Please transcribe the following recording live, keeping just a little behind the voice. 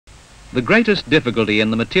The greatest difficulty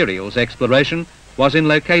in the materials exploration was in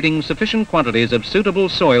locating sufficient quantities of suitable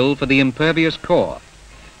soil for the impervious core.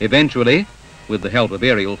 Eventually, with the help of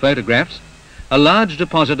aerial photographs, a large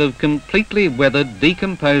deposit of completely weathered,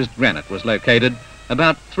 decomposed granite was located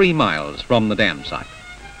about 3 miles from the dam site.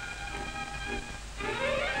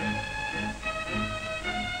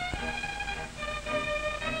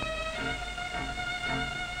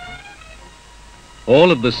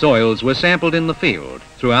 All of the soils were sampled in the field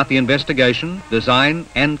throughout the investigation, design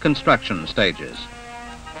and construction stages.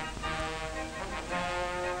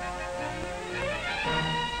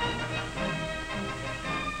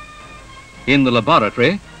 In the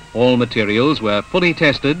laboratory, all materials were fully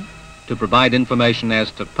tested to provide information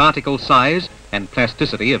as to particle size and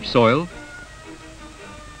plasticity of soil,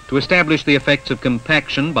 to establish the effects of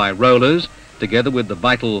compaction by rollers together with the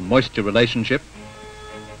vital moisture relationship,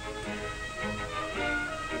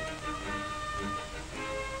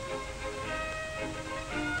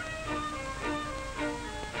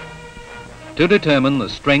 to determine the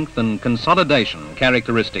strength and consolidation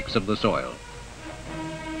characteristics of the soil.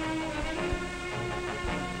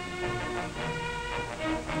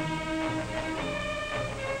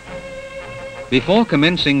 Before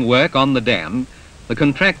commencing work on the dam, the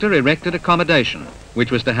contractor erected accommodation,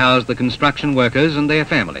 which was to house the construction workers and their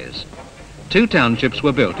families. 2 townships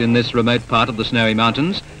were built in this remote part of the Snowy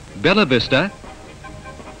Mountains, Bella Vista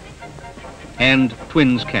and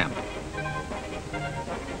Twins Camp.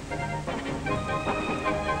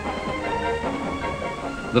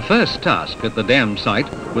 The first task at the dam site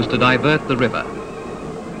was to divert the river.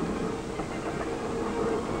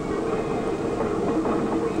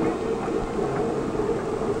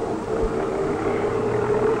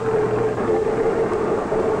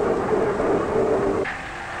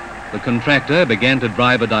 The contractor began to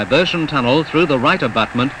drive a diversion tunnel through the right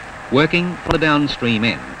abutment, working from the downstream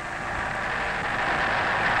end.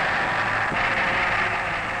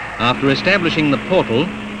 After establishing the portal,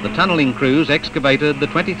 the tunneling crews excavated the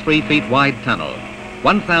 23 feet wide tunnel,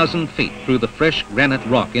 1,000 feet through the fresh granite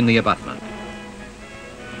rock in the abutment.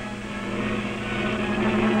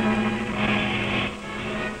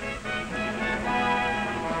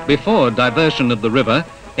 Before diversion of the river,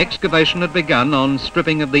 excavation had begun on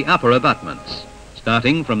stripping of the upper abutments,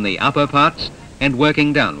 starting from the upper parts and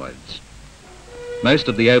working downwards. Most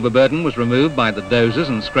of the overburden was removed by the dozers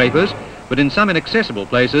and scrapers, but in some inaccessible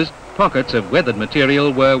places, pockets of weathered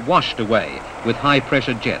material were washed away with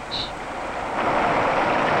high-pressure jets.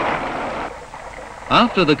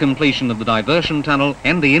 After the completion of the diversion tunnel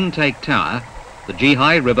and the intake tower, the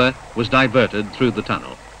Geehi River was diverted through the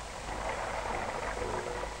tunnel.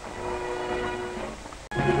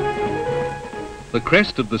 The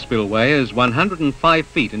crest of the spillway is 105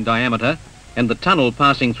 feet in diameter, and the tunnel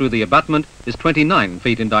passing through the abutment is 29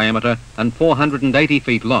 feet in diameter and 480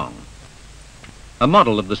 feet long. A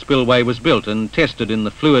model of the spillway was built and tested in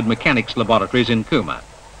the fluid mechanics laboratories in Cooma.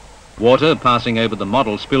 Water passing over the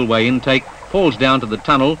model spillway intake falls down to the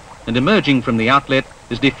tunnel and emerging from the outlet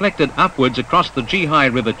is deflected upwards across the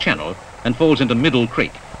Geehi River channel and falls into Middle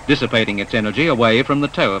Creek, dissipating its energy away from the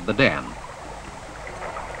toe of the dam.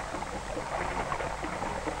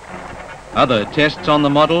 Other tests on the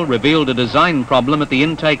model revealed a design problem at the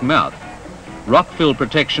intake mouth. Rockfill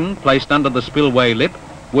protection placed under the spillway lip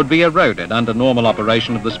would be eroded under normal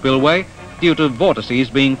operation of the spillway due to vortices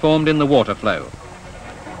being formed in the water flow.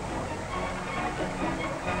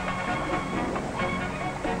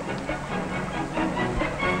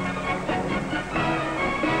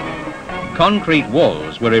 Concrete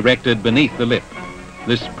walls were erected beneath the lip.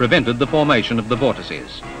 This prevented the formation of the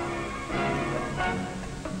vortices.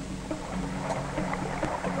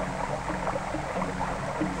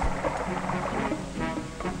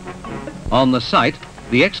 On the site,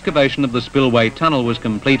 the excavation of the spillway tunnel was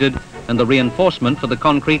completed and the reinforcement for the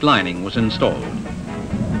concrete lining was installed.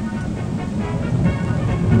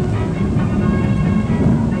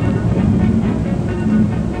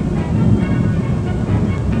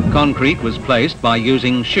 Concrete was placed by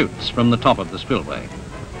using chutes from the top of the spillway.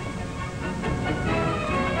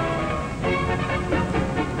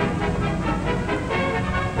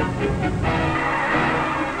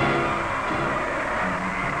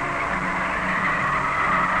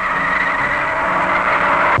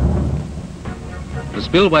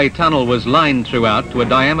 The spillway tunnel was lined throughout to a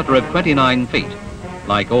diameter of 29 feet.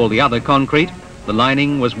 Like all the other concrete, the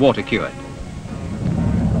lining was water cured.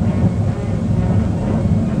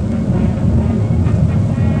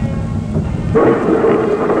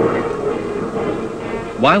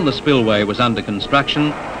 While the spillway was under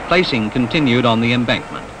construction, placing continued on the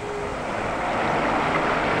embankment.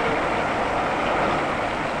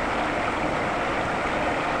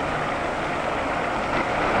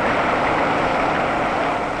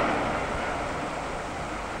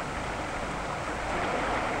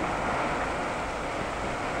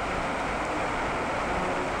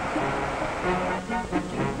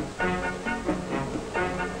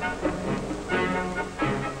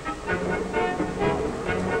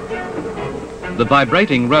 The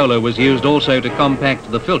vibrating roller was used also to compact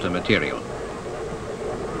the filter material.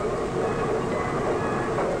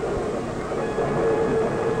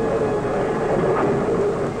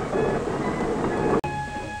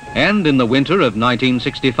 And in the winter of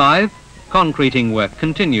 1965, concreting work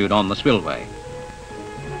continued on the spillway.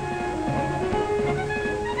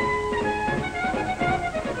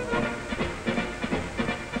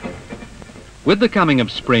 With the coming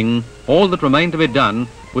of spring, all that remained to be done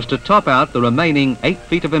was to top out the remaining 8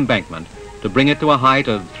 feet of embankment to bring it to a height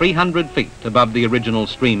of 300 feet above the original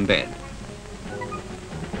stream bed.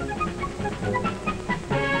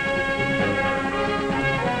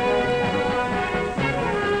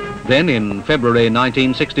 Then in February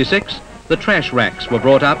 1966, the trash racks were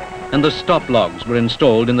brought up and the stop logs were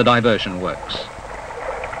installed in the diversion works.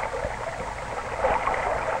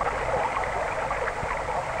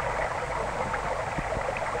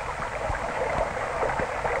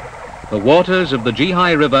 The waters of the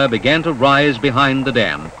Geehi River began to rise behind the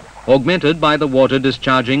dam, augmented by the water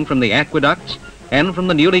discharging from the aqueducts and from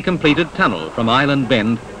the newly completed tunnel from Island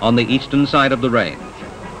Bend on the eastern side of the range.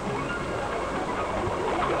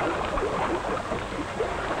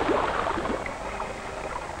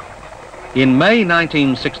 In May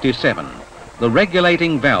 1967, the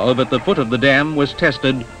regulating valve at the foot of the dam was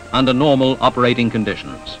tested under normal operating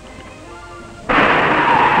conditions.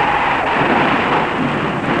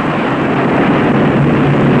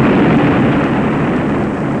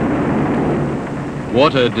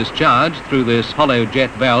 Water discharged through this hollow jet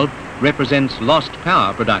valve represents lost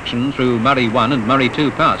power production through Murray 1 and Murray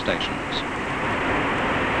 2 power stations.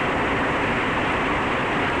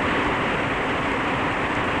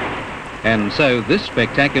 And so this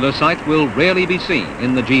spectacular sight will rarely be seen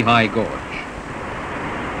in the Geehi Gorge.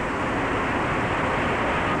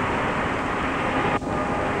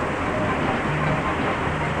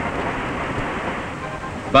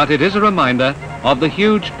 But it is a reminder of the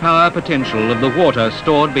huge power potential of the water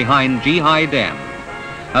stored behind Geehi Dam,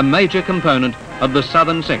 a major component of the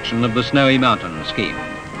southern section of the Snowy Mountain scheme.